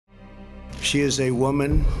She is a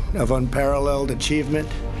woman of unparalleled achievement,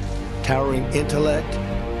 towering intellect,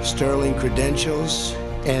 sterling credentials,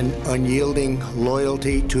 and unyielding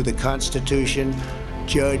loyalty to the Constitution,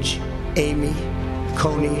 Judge Amy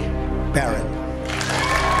Coney Barrett.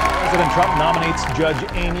 President Trump nominates Judge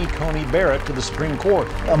Amy Coney Barrett to the Supreme Court.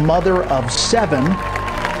 A mother of 7.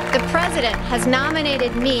 The President has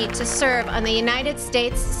nominated me to serve on the United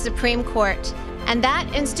States Supreme Court, and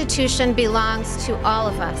that institution belongs to all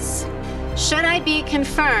of us. Should I be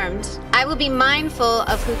confirmed, I will be mindful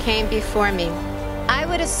of who came before me. I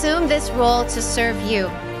would assume this role to serve you.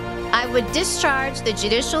 I would discharge the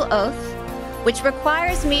judicial oath, which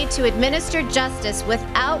requires me to administer justice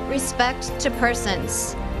without respect to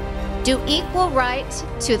persons, do equal right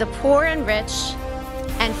to the poor and rich,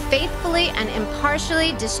 and faithfully and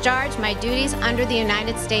impartially discharge my duties under the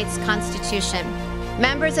United States Constitution.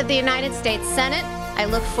 Members of the United States Senate, I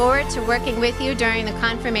look forward to working with you during the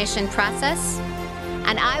confirmation process,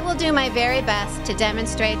 and I will do my very best to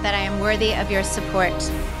demonstrate that I am worthy of your support.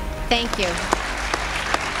 Thank you.